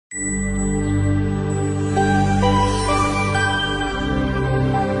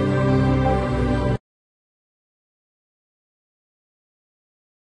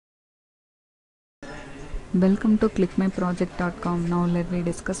Welcome to clickmyproject.com. Now let me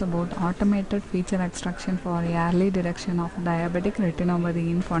discuss about automated feature extraction for early detection of diabetic retinopathy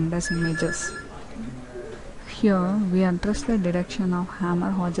in fundus images. Here we address the detection of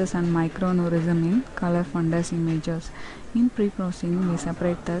hemorhages and microaneurysm in color fundus images. In pre-processing, we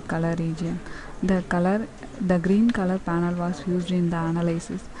separate the color region. The green color panel was used in the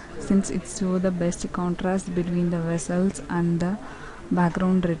analysis since it showed the best contrast between the vessels and the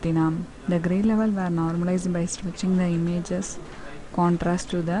background retina. The gray level were normalized by switching the images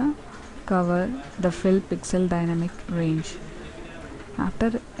contrast to the the fill pixel dynamic range.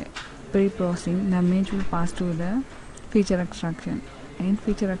 After pre-processing, the image will pass to the feature extraction. In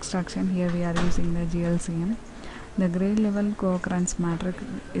feature extraction, here we are using the GLCM. The gray level co-occurrence matrix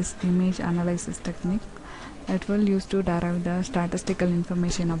is image analysis technique. It will use to derive the statistical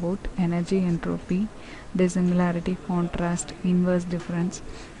information about energy, entropy, dissimilarity, contrast, inverse difference.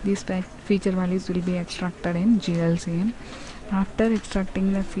 These feature values will be extracted in GLCM. After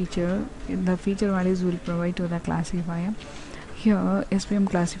extracting the feature values will provide to the classifier. Here SPM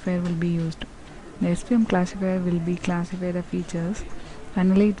classifier will be used. The SPM classifier will be classify the features.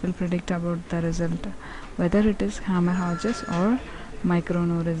 Finally it will predict about the result, whether it is hemorrhages or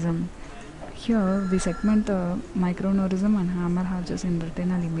microaneurysm. Here we segment the microaneurysm and hemorrhages in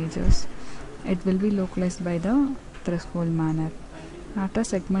retinal images. It will be localized by the threshold manner. After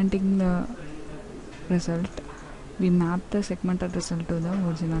segmenting the result, we map the segmented result to the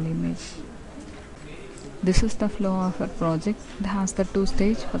original image. This is the flow of our project. It has the two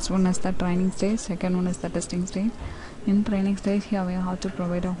stages. First one is the training stage, second one is the testing stage. In training stage, here we have to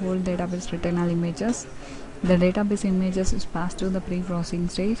provide a whole database retinal images. The database images is passed to the pre-processing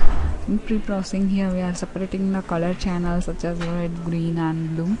stage. In pre-processing, here we are separating the color channels such as red, green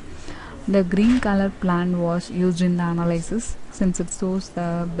and blue. The green color plan was used in the analysis since it shows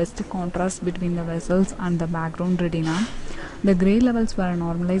the best contrast between the vessels and the background retina. The gray levels were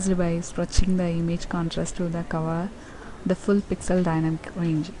normalized by stretching the image contrast to the full pixel dynamic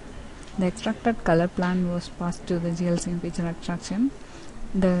range. The extracted color plan was passed to the GLCM feature extraction.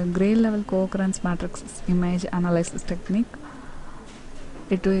 The gray level co-occurrence matrix image analysis technique.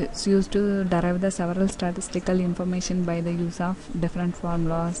 It is used to derive the several statistical information by the use of different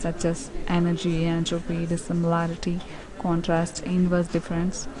formulas such as energy, entropy, dissimilarity, contrast, inverse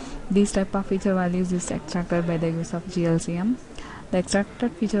difference. These type of feature values is extracted by the use of GLCM. The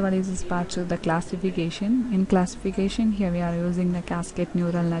extracted feature values is passed to the classification. In classification, here we are using the cascade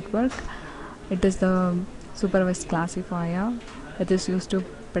neural network. It is the supervised classifier. It is used to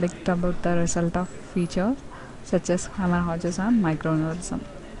predict about the result of features such as hemorrhages and microaneurysm.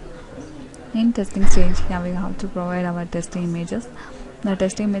 In testing stage, here we have to provide our test images. The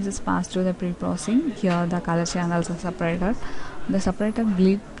test images pass through the pre-processing. Here the color channels are separated. The separated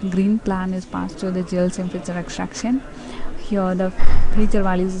green plan is passed to the GLCM feature extraction. Here the feature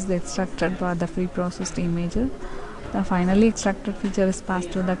values is extracted for the pre-processed images. The finally extracted feature is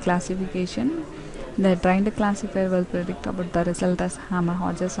passed to the classification. The trained classifier will predict about the result as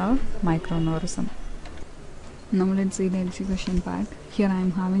hemorrhages or microaneurysm. Now let's see the execution part. Here I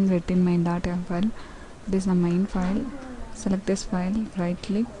am having written my data file. It is the main file. Select this file, right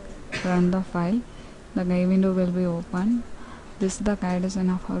click, run the file. The guide window will be open. This is the guide design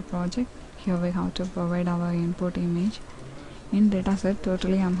of our project. Here we have to provide our input image. In dataset,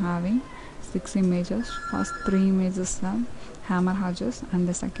 totally I am having 6 images. First 3 images are hemorrhages and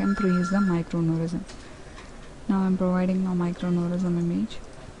the second 3 is the microaneurysm. Now I am providing a microaneurysm image.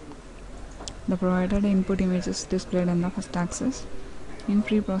 The provided input image is displayed in the first axis. In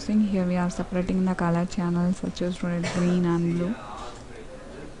pre-processing, here we are separating the color channels such as red, green and blue.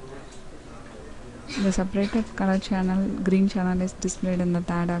 The separated color channel, green channel is displayed in the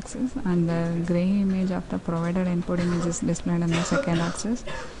third axis and the gray image of the provided input image is displayed in the second axis.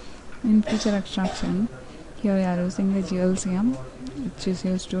 In feature extraction, here we are using the GLCM, which is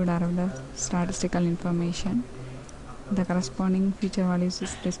used to derive the statistical information. The corresponding feature values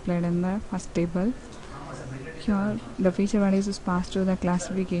is displayed in the first table. Here the feature values is passed to the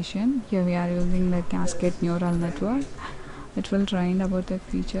classification. Here we are using the cascade neural network. It will train about the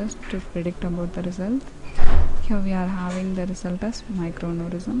features to predict about the result. Here we are having the result as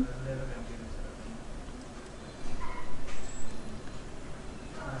microaneurysm.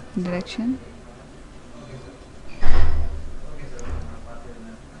 Direction.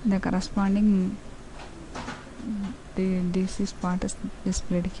 The corresponding disease part is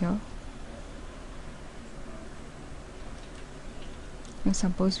displayed here.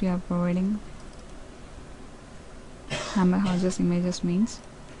 Suppose we are providing hemorrhages images means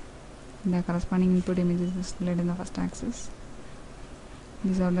the corresponding input image is displayed in the first axis.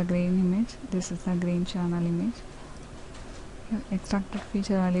 These are the green image. This is the green channel image. Here, extracted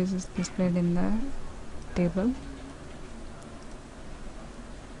feature values is displayed in the table.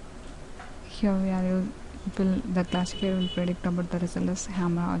 Here we are the classifier will predict about the result as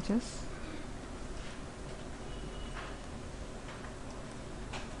hemorrhages.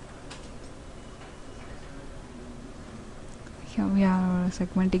 Here we are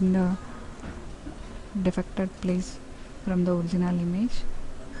segmenting the defected place from the original image.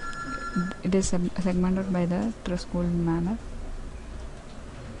 It is segmented by the threshold manner.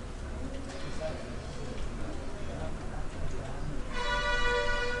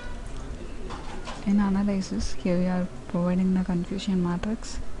 In analysis, here we are providing the confusion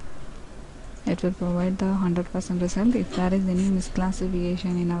matrix. It will provide the 100% result. If there is any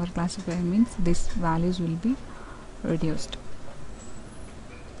misclassification in our classifier, means these values will be reduced.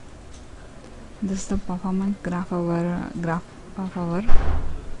 This is the performance graph of our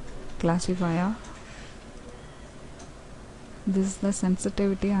classifier. This is the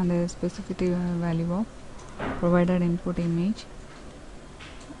sensitivity and the specificity value of provided input image.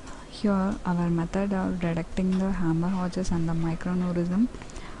 Here our method of detecting the hemorrhages and the microaneurysm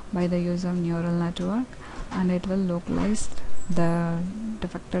by the use of neural network, and it will localize the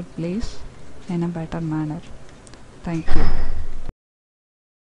defected place in a better manner. Thank you.